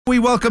We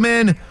welcome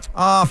in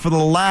for the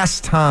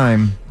last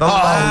time.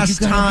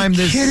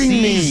 This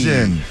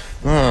season.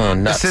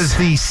 This is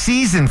the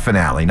season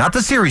finale, not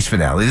the series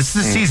finale. This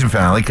is the season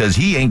finale because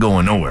he ain't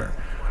going nowhere.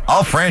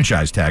 I'll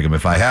franchise tag him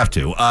if I have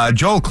to.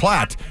 Joel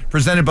Klatt,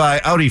 presented by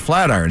Audi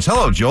Flatirons.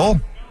 Hello,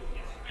 Joel.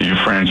 You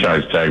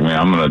franchise tag me,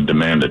 I'm going to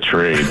demand a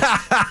trade. Hey,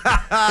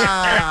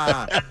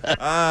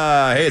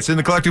 it's in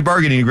the collective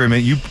bargaining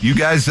agreement. You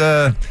guys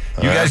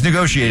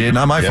negotiated.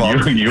 Not my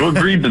fault. You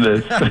agreed to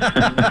this.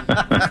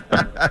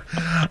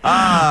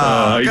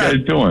 How you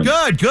guys doing?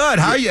 Good.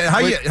 How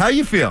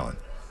you feeling?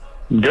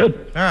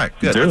 Good. All right,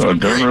 good. I'm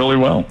doing really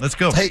well. Let's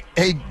go. Hey,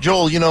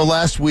 Joel,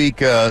 last week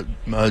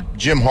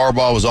Jim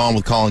Harbaugh was on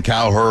with Colin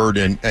Cowherd,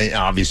 and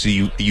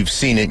obviously you've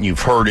seen it and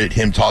you've heard it,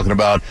 him talking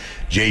about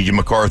J.J.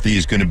 McCarthy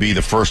is going to be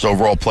the first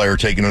overall player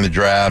taken in the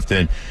draft,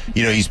 and,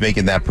 he's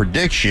making that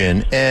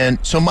prediction. And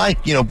so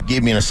Mike,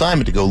 gave me an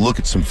assignment to go look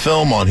at some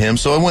film on him.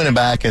 So I went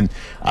back and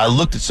I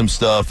looked at some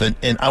stuff, and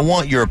I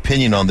want your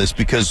opinion on this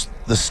because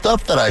the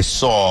stuff that I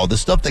saw, the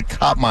stuff that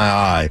caught my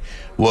eye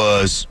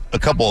was a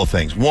couple of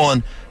things.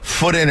 One,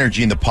 foot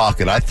energy in the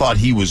pocket. I thought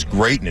he was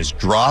great in his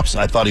drops.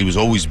 I thought he was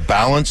always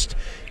balanced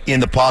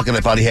in the pocket. I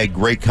thought he had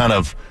great kind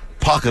of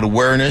pocket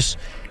awareness.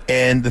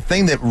 And the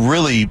thing that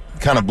really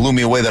kind of blew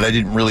me away that I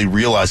didn't really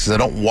realize, because I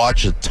don't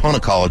watch a ton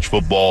of college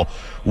football,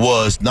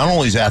 was not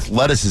only his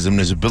athleticism and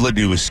his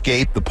ability to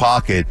escape the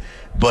pocket,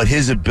 but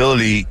his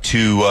ability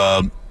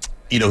to,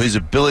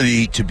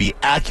 be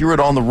accurate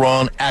on the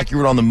run,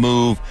 accurate on the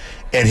move,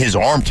 and his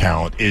arm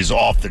talent is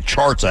off the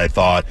charts, I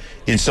thought,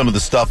 in some of the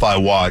stuff I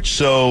watched.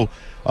 So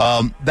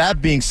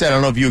that being said, I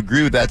don't know if you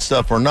agree with that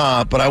stuff or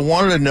not, but I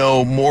wanted to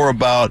know more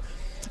about,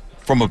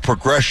 from a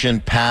progression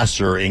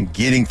passer and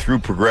getting through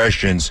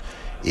progressions,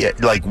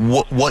 like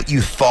what you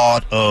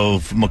thought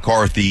of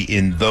McCarthy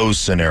in those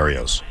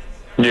scenarios.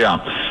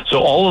 Yeah. So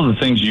all of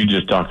the things you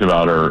just talked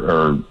about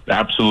are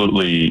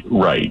absolutely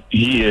right.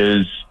 He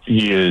is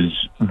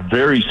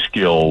very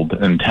skilled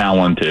and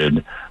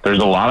talented. There's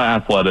a lot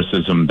of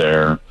athleticism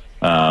there.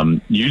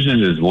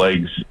 Uses his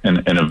legs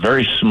in a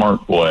very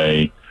smart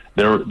way.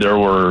 There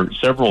were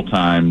several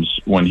times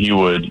when he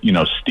would,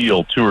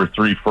 steal 2 or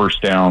 3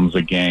 first downs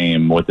a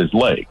game with his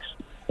legs.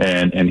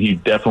 And he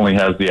definitely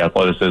has the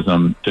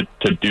athleticism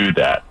to do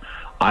that.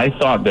 I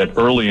thought that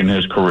early in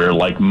his career,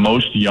 like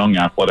most young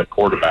athletic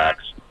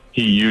quarterbacks,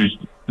 he used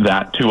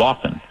that too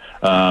often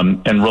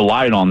and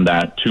relied on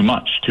that too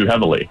much, too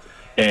heavily.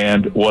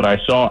 And what I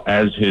saw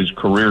as his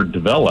career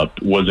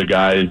developed was a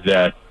guy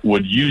that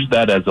would use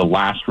that as a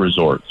last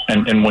resort.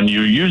 And when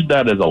you use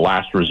that as a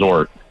last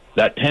resort,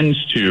 that tends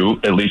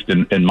to, at least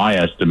in my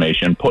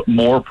estimation, put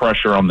more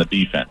pressure on the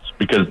defense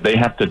because they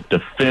have to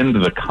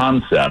defend the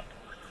concept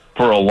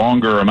for a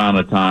longer amount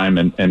of time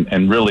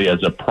and really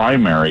as a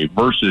primary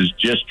versus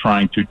just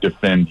trying to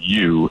defend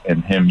you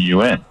and hem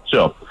you in.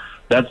 So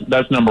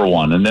that's number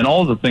one. And then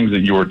all of the things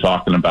that you were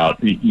talking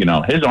about,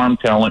 his arm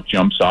talent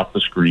jumps off the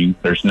screen.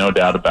 There's no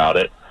doubt about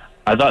it.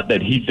 I thought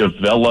that he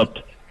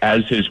developed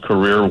as his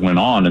career went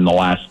on in the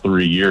last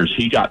 3 years.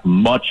 He got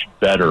much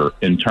better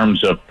in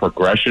terms of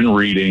progression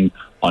reading,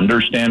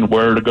 understand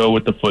where to go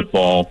with the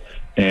football,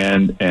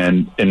 and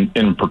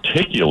in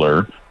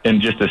particular, in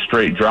just a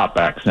straight drop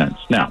back sense.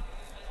 Now,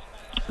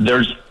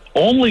 there's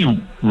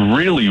only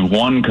really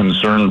one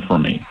concern for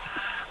me,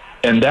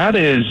 and that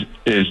is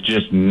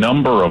just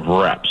number of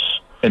reps.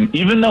 And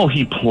even though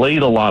he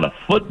played a lot of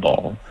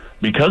football,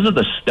 because of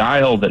the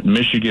style that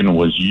Michigan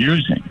was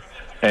using,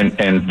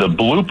 and the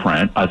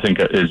blueprint, I think,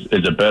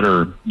 is a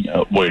better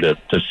way to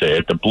say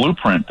it, the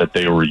blueprint that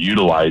they were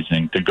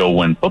utilizing to go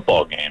win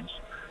football games,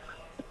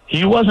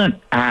 he wasn't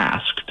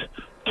asked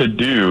to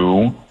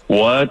do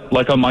what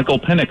like a Michael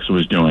Penix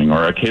was doing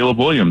or a Caleb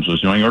Williams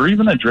was doing or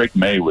even a Drake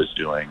Maye was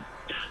doing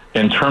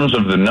in terms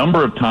of the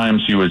number of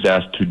times he was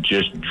asked to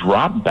just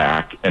drop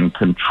back and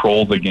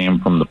control the game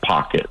from the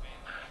pocket.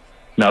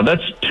 Now,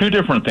 that's two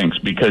different things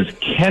because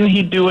can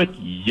he do it?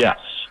 Yes.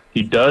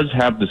 He does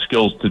have the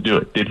skills to do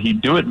it. Did he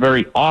do it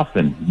very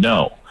often?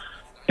 No.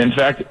 In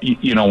fact,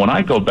 when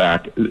I go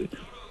back,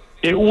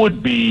 it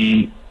would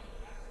be,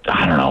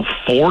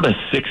 4 to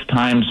 6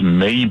 times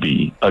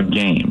maybe a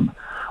game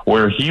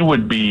where he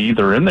would be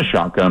either in the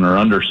shotgun or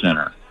under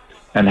center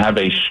and have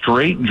a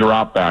straight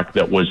drop back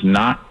that was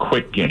not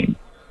quick game.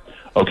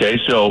 Okay,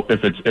 so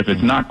if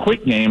it's not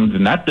quick game,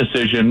 then that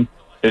decision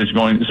is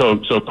going. So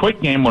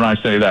quick game. When I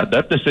say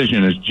that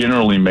decision is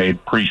generally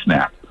made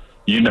pre-snap.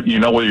 You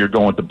know where you're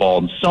going with the ball,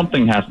 and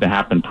something has to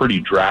happen pretty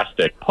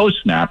drastic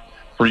post-snap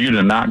for you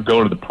to not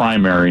go to the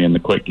primary in the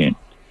quick game.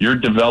 You're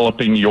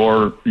developing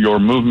your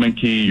movement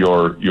key,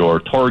 your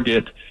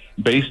target,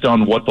 based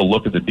on what the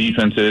look of the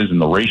defense is and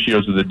the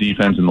ratios of the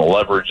defense and the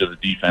leverage of the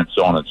defense,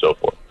 so on and so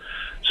forth.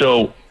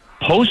 So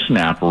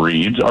post-snap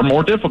reads are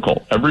more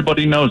difficult.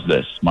 Everybody knows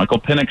this. Michael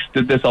Penix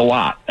did this a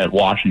lot at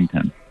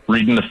Washington,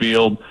 reading the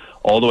field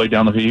all the way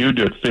down the field. He would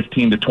do it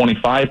 15 to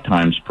 25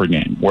 times per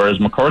game,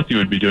 whereas McCarthy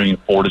would be doing it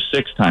 4 to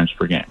 6 times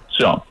per game.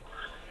 So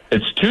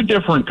it's two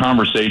different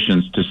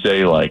conversations to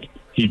say, like,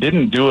 he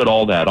didn't do it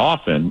all that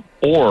often,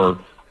 or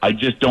I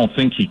just don't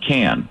think he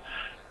can.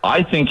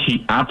 I think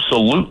he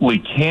absolutely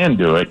can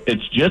do it.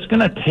 It's just going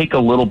to take a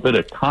little bit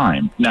of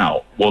time.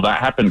 Now, will that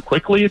happen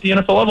quickly at the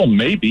NFL level?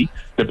 Maybe,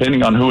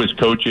 depending on who his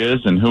coach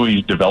is and who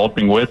he's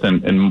developing with,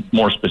 and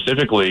more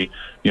specifically,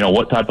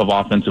 what type of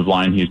offensive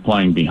line he's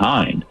playing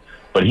behind.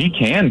 But he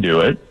can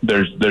do it.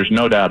 There's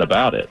no doubt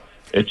about it.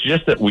 It's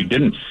just that we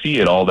didn't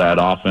see it all that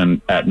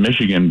often at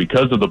Michigan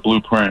because of the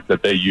blueprint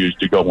that they used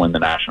to go win the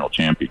national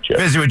championship.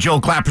 Visit with Joel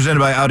Klatt, presented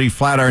by Audi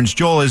Flatirons.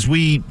 Joel, as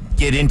we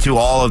get into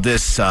all of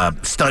this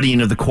studying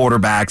of the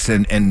quarterbacks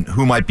and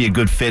who might be a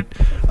good fit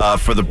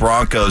for the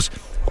Broncos,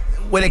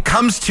 when it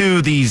comes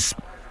to these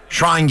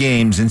Shrine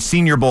Games and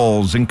Senior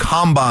Bowls and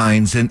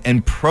Combines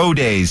and Pro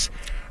Days,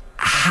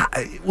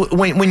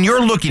 when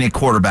you're looking at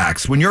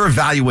quarterbacks, when you're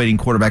evaluating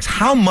quarterbacks,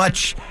 how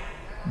much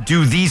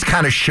do these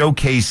kind of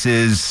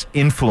showcases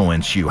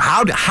influence you?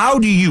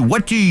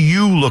 What do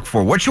you look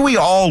for? What should we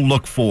all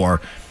look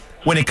for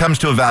when it comes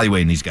to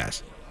evaluating these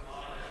guys?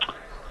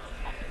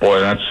 Boy,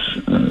 that's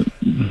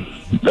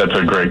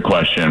a great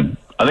question.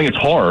 I think it's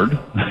hard,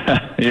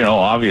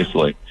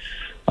 obviously.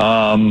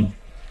 I'd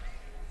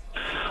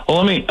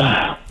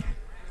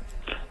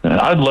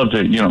love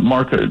to,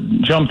 Mark,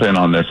 jump in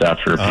on this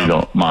after if you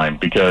don't mind,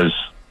 because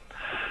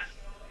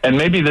and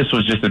maybe this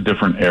was just a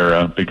different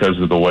era because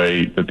of the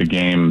way that the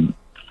game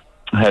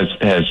has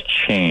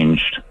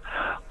changed.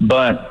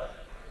 But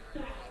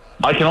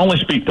I can only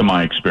speak to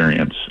my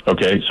experience,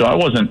 okay? So I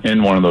wasn't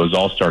in one of those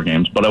all-star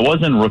games, but I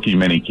was in rookie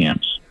mini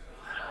camps.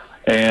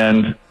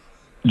 And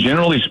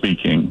generally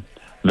speaking,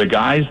 the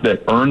guys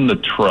that earn the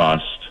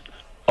trust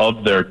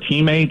of their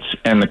teammates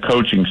and the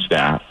coaching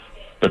staff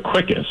the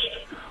quickest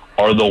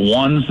are the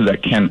ones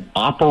that can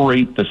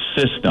operate the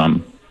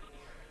system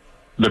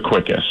the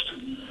quickest.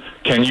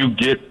 Can you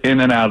get in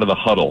and out of the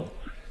huddle?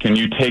 Can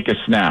you take a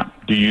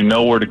snap? Do you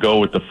know where to go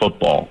with the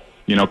football?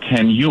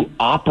 Can you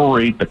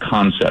operate the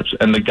concepts?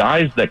 And the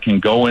guys that can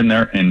go in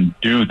there and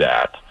do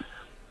that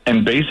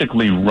and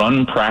basically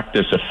run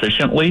practice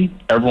efficiently,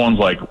 everyone's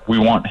like, we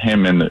want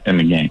him in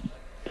the game.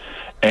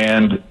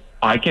 And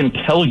I can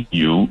tell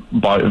you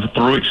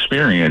through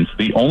experience,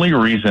 the only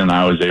reason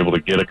I was able to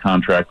get a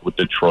contract with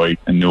Detroit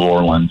and New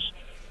Orleans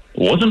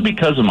wasn't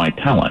because of my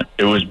talent.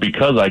 It was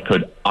because I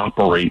could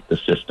operate the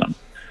system.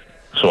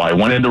 So I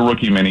went into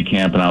rookie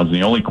minicamp, and I was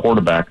the only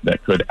quarterback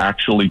that could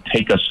actually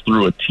take us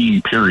through a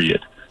team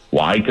period.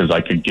 Why? Because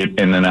I could get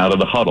in and out of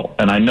the huddle.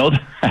 And I know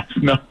that has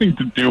nothing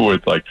to do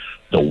with,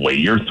 the way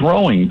you're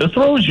throwing, the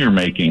throws you're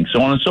making,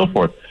 so on and so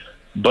forth.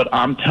 But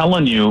I'm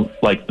telling you,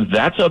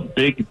 that's a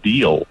big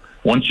deal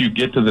once you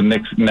get to the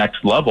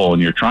next level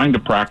and you're trying to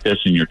practice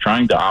and you're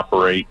trying to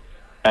operate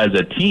as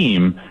a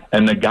team.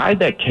 And the guy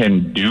that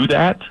can do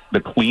that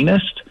the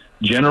cleanest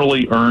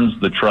generally earns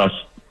the trust,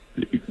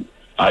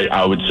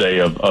 I would say,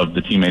 of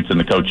the teammates and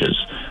the coaches.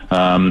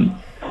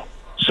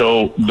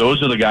 So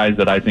those are the guys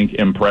that I think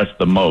impress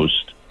the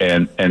most,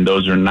 and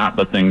those are not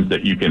the things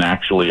that you can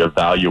actually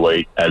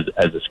evaluate as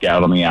a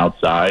scout on the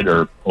outside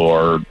or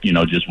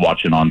just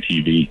watching on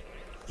TV.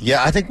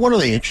 Yeah, I think one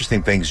of the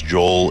interesting things,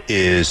 Joel,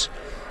 is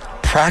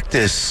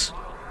practice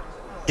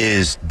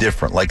is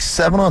different.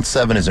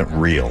 7-on-7 isn't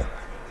real.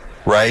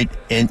 Right?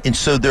 And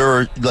so there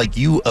are,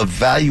 you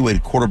evaluate a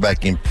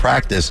quarterback in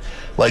practice,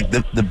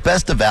 the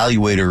best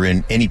evaluator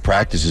in any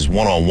practice is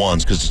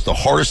one-on-ones, because it's the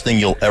hardest thing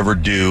you'll ever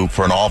do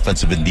for an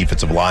offensive and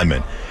defensive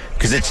lineman,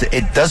 because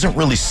it doesn't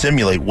really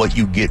simulate what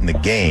you get in the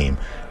game.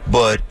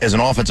 But as an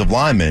offensive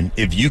lineman,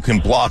 if you can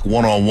block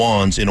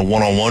one-on-ones in a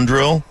one-on-one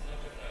drill,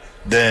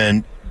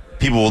 then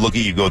people will look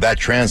at you and go, that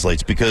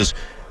translates, because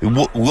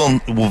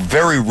will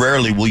very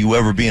rarely will you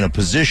ever be in a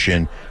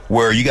position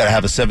where you got to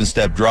have a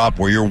 7-step drop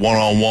where you're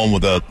one-on-one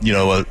with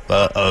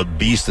a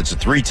beast that's a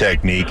 3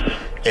 technique,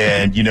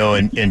 and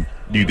and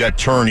you got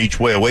to turn each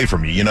way away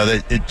from you.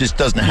 That it just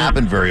doesn't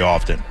happen very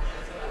often.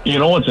 You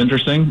know what's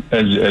interesting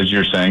as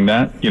you're saying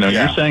that?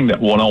 You're saying that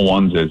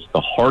one-on-ones is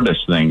the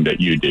hardest thing that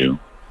you do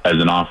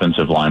as an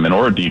offensive lineman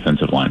or a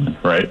defensive lineman,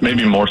 right?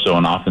 Maybe more so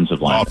an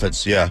offensive lineman.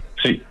 Offense, yeah.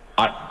 See,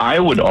 I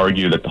would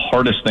argue that the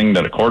hardest thing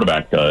that a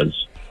quarterback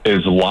does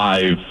is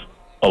live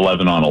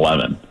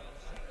 11-on-11.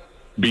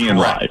 Being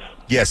live.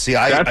 Yeah, see,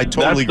 I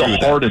totally agree with that.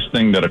 That's the hardest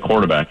thing that a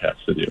quarterback has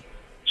to do.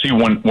 See,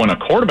 when a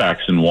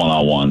quarterback's in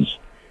one-on-ones,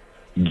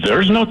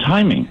 there's no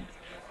timing.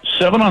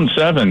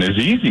 7-on-7 is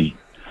easy.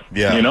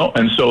 Yeah.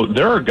 And so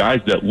there are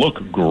guys that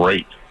look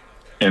great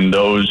in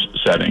those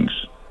settings.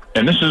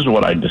 And this is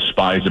what I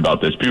despise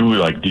about this. People will be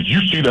like, did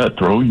you see that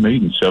throw he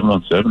made in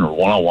 7-on-7 or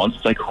one-on-ones?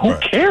 It's who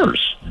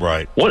cares?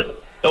 Right.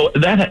 What?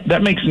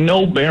 That makes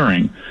no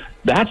bearing.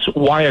 That's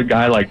why a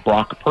guy like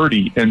Brock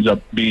Purdy ends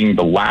up being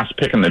the last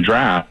pick in the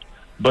draft.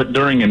 But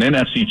during an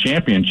NFC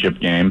championship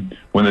game,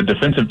 when the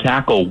defensive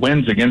tackle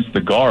wins against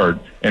the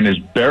guard and is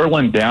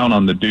barreling down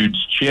on the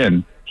dude's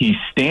chin, he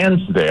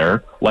stands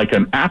there like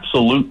an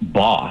absolute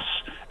boss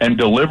and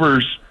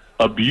delivers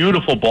a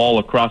beautiful ball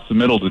across the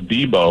middle to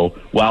Debo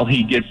while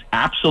he gets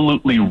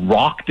absolutely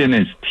rocked in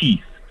his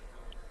teeth.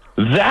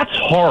 That's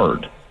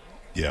hard.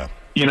 Yeah.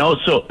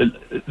 So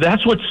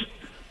that's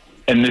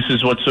and this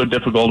is what's so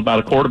difficult about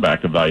a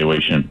quarterback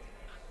evaluation.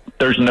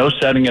 There's no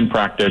setting in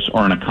practice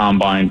or in a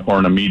combine or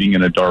in a meeting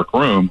in a dark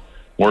room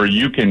where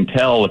you can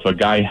tell if a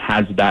guy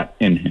has that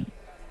in him.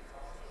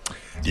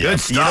 Yeah.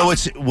 You know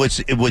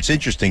what's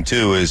interesting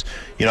too is,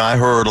 I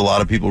heard a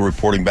lot of people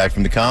reporting back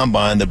from the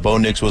combine that Bo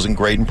Nix wasn't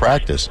great in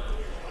practice.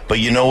 But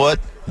you know what?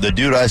 The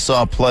dude I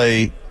saw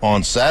play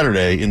on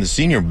Saturday in the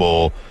Senior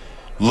Bowl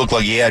looked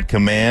like he had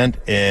command,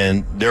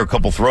 and there are a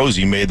couple throws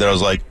he made that I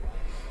was like,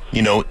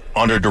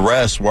 under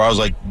duress, where I was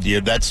like,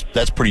 yeah, that's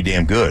pretty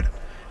damn good.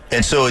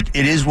 And so it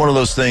is one of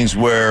those things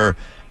where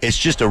it's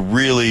just a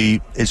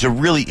really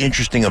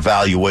interesting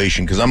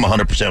evaluation, because I'm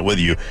 100% with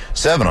you.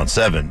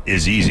 7-on-7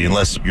 is easy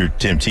unless you're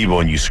Tim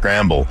Tebow and you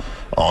scramble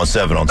on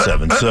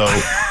 7-on-7. So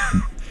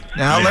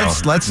now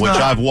let's which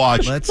I've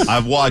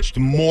watched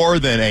more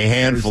than a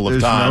handful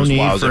of times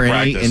while I was at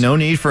practice. No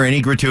need for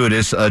any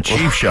gratuitous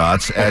cheap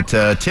shots at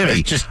Timmy.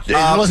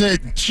 It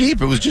wasn't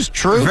cheap. It was just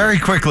true. Very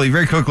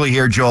quickly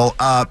here, Joel.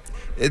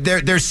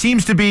 There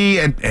seems to be,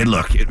 and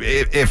look,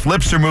 if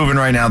lips are moving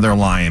right now, they're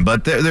lying,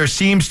 but there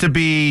seems to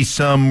be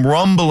some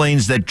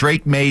rumblings that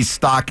Drake Maye's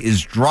stock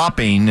is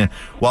dropping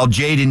while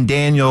Jaden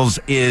Daniels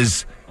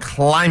is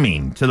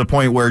climbing to the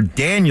point where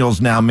Daniels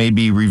now may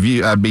be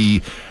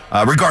regarded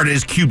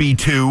as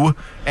QB2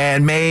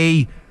 and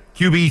Maye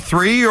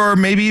QB3 or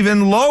maybe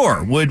even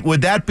lower.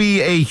 Would that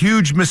be a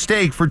huge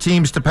mistake for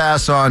teams to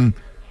pass on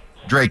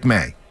Drake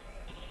Maye?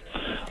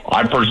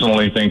 I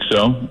personally think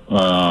so.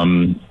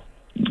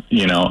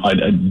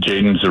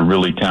 Jaden's a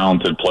really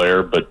talented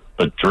player, but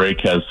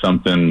Drake has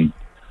something.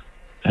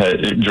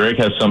 Drake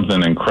has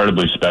something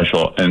incredibly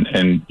special,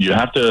 and you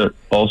have to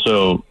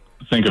also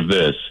think of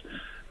this.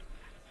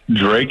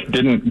 Drake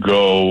didn't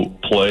go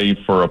play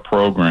for a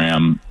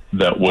program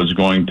that was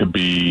going to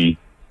be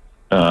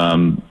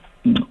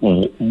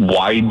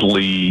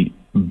widely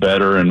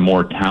better and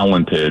more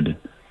talented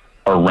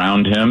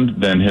around him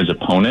than his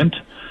opponent.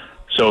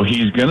 So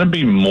he's going to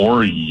be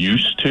more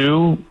used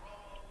to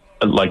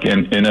like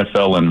an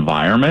NFL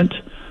environment,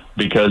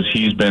 because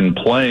he's been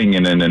playing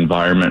in an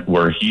environment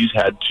where he's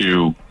had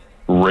to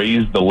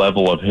raise the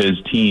level of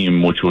his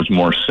team, which was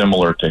more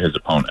similar to his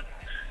opponent.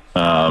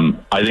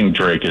 I think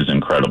Drake is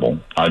incredible.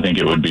 I think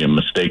it would be a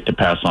mistake to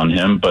pass on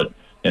him,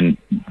 and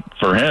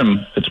for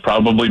him, it's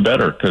probably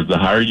better, because the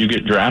higher you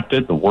get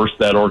drafted, the worse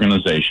that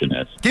organization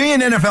is. Give me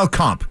an NFL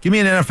comp. Give me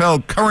an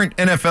current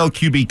NFL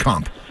QB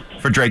comp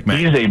for Drake Maye.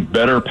 He's a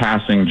better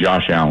passing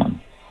Josh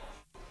Allen.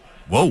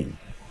 Whoa.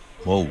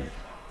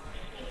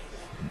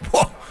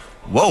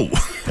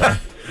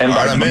 And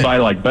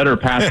by better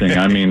passing,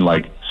 I mean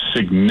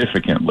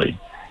significantly.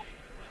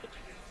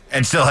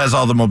 And still has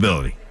all the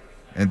mobility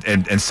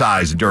and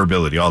size and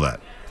durability, all that.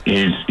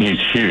 He's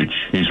huge.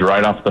 He's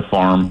right off the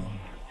farm.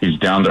 He's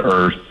down to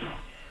earth.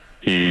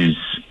 He's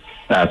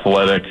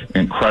athletic,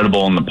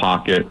 incredible in the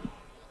pocket.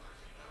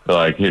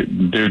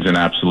 Dude's an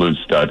absolute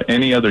stud.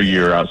 Any other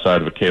year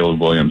outside of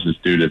Caleb Williams, this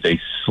dude is a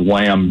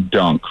slam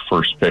dunk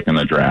first pick in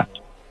the draft.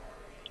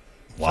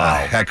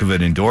 Wow, heck of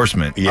an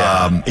endorsement.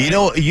 Yeah. One of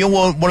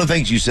the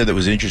things you said that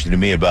was interesting to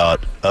me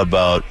about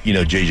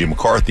JJ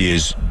McCarthy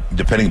is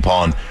depending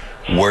upon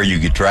where you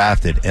get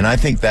drafted, and I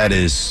think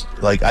that's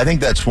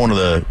one of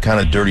the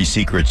kind of dirty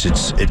secrets.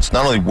 It's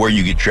not only where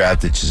you get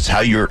drafted, it's how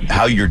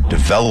you're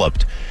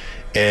developed.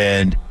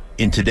 And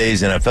in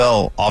today's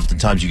NFL,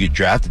 oftentimes you get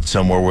drafted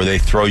somewhere where they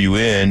throw you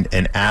in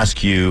and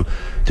ask you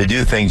to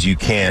do things you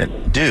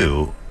can't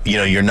do.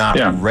 You're not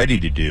ready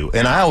to do.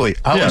 And I always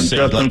say,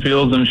 Justin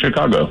Fields in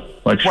Chicago.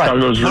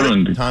 Chicago's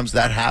ruined. Sometimes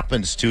that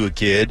happens to a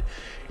kid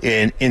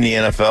in the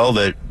NFL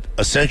that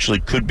essentially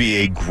could be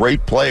a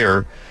great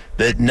player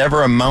that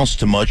never amounts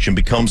to much and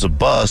becomes a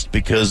bust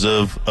because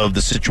of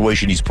the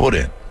situation he's put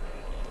in.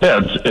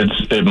 Yeah,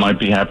 it might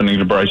be happening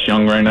to Bryce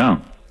Young right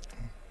now.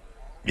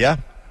 Yeah.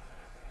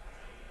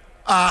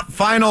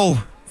 Final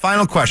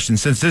question,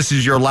 since this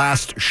is your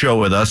last show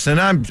with us, and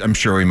I'm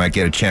sure we might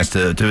get a chance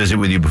to visit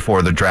with you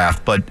before the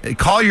draft, but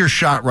call your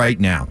shot right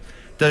now.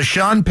 Does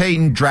Sean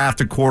Payton draft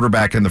a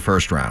quarterback in the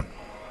first round?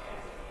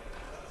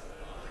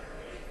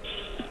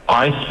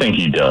 I think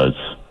he does.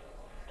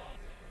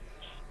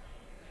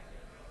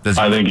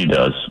 I think he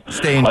does.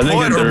 Staying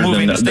put or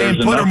moving up?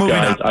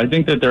 I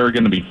think that there are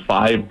going to be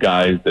 5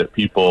 guys that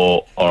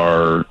people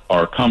are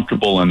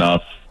comfortable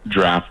enough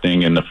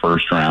drafting in the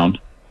first round.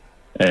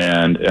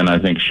 And I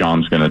think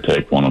Sean's going to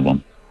take one of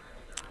them.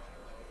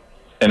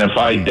 And if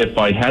I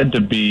had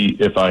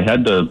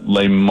to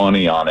lay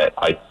money on it,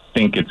 I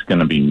think it's going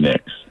to be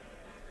Nix.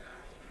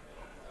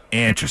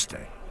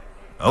 Interesting.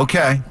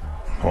 Okay.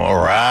 All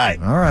right.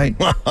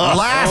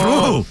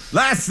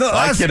 Last.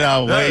 I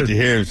cannot wait to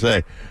hear him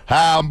say,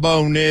 "Hi, I'm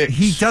Bo Nix."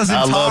 He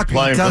doesn't talk. He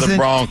doesn't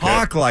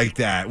talk like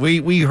that.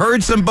 We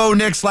heard some Bo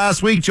Nix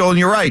last week, Joel, and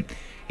you're right.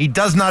 He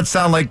does not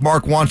sound like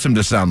Mark wants him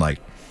to sound like.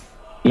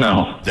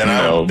 No.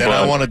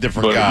 I want a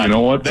different guy. You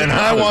know what? Then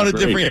I want a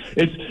different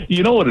guy.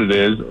 You know what it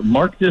is?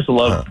 Mark just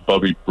loves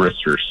Bubby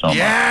Brister so much.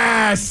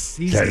 Yes!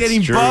 He's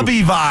getting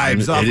Bubby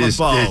vibes off of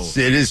Bo.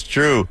 It is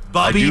true.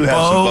 Bubby, I do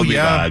have some Bubby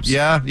vibes.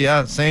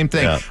 Yeah, same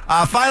thing.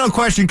 Yeah. Final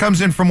question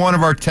comes in from one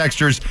of our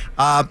texters.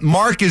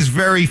 Mark is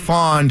very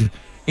fond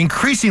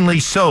increasingly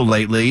so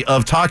lately,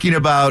 of talking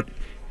about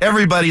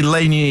everybody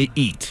letting it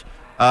eat.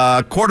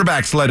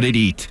 Quarterbacks let it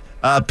eat.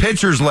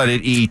 Pitchers let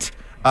it eat.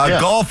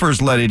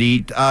 Golfers let it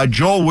eat.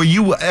 Joel, were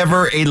you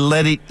ever a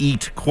let it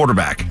eat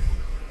quarterback?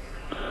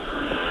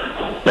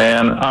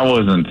 Man, I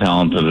wasn't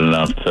talented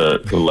enough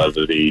to let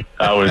it eat.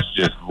 I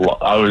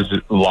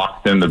was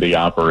locked into the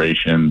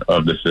operation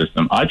of the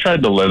system. I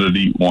tried to let it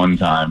eat one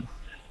time.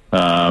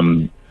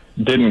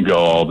 Didn't go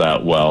all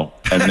that well.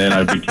 And then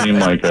I became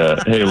like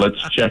hey,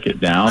 let's check it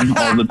down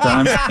all the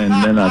time.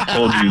 And then I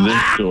told you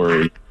this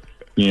story.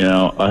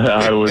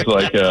 I was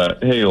like,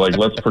 hey, like,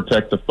 let's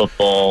protect the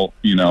football.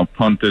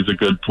 Punt is a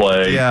good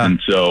play. Yeah.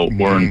 And so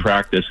we're in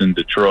practice in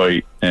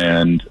Detroit,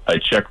 and I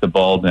check the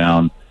ball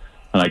down,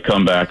 and I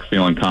come back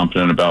feeling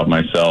confident about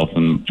myself,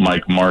 and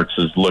Mike Martz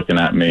is looking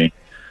at me,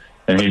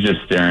 and he's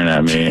just staring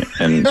at me,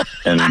 and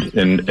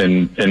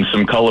in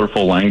some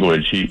colorful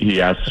language,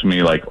 he asks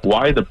me, like,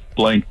 why the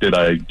blank did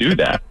I do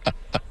that?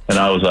 And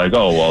I was like,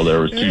 oh, well,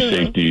 there was 2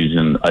 safeties,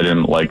 and I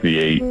didn't like the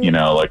 8,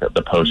 like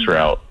the post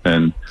route.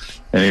 And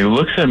he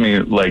looks at me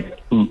like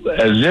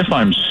as if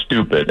I'm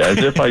stupid, as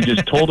if I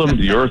just told him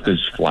the earth is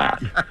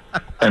flat.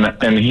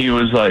 And he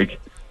was like,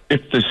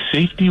 if the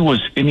safety was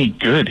any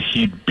good,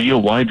 he'd be a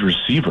wide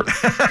receiver.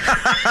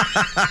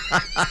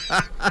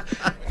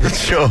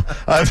 Joe,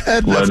 I've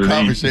had enough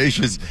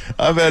conversations.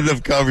 I've had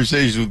enough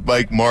conversations with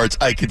Mike Martz.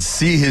 I could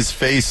see his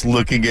face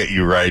looking at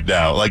you right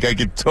now. Like, I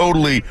could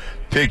totally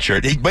picture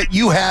it. But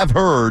you have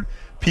heard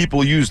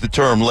people use the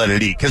term "let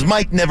it eat" because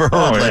Mike never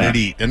heard "let it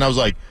eat," and I was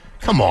like,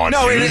 "Come on,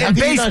 no." Dude.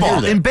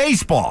 In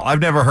baseball, I've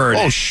never heard.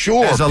 Oh,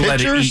 sure, as a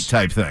pitchers? let it eat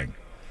type thing.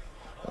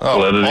 Oh,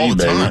 let it eat,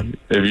 baby.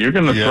 If you're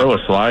going to throw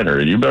a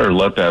slider, you better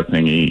let that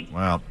thing eat.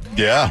 Wow.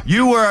 Yeah.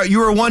 You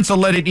were once a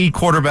let it eat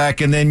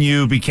quarterback, and then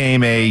you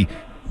became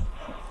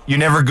you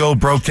never go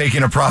broke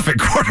taking a profit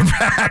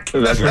quarterback.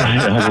 That's right.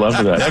 I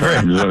love that.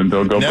 Don't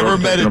go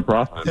broke taking a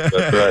profit.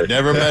 That's right.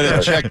 Never met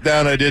a check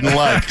down I didn't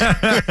like.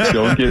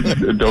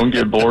 Don't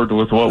get bored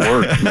with what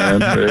works,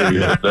 man. Hey,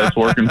 if that's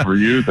working for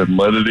you, then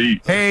let it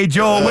eat. Hey,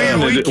 Joel,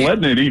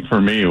 letting it eat for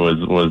me was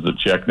the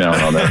check down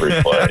on every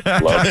play.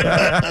 Love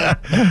that.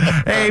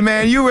 Hey,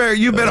 man,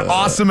 you've been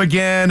awesome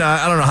again.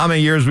 I don't know how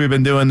many years we've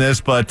been doing this,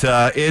 but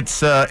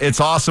it's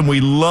awesome. We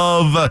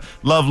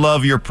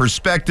love your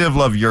perspective,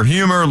 love your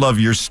humor, love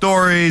your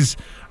stories,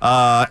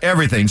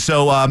 everything.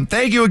 So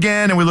thank you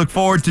again, and we look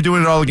forward to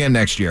doing it all again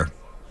next year.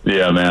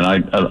 Yeah, man,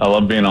 I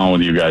love being on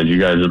with you guys. You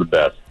guys are the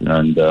best,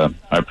 and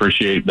I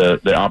appreciate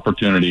the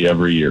opportunity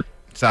every year.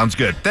 Sounds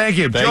good. Thank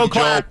you. Joe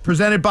Klatt,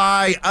 presented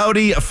by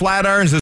Audi Flatirons.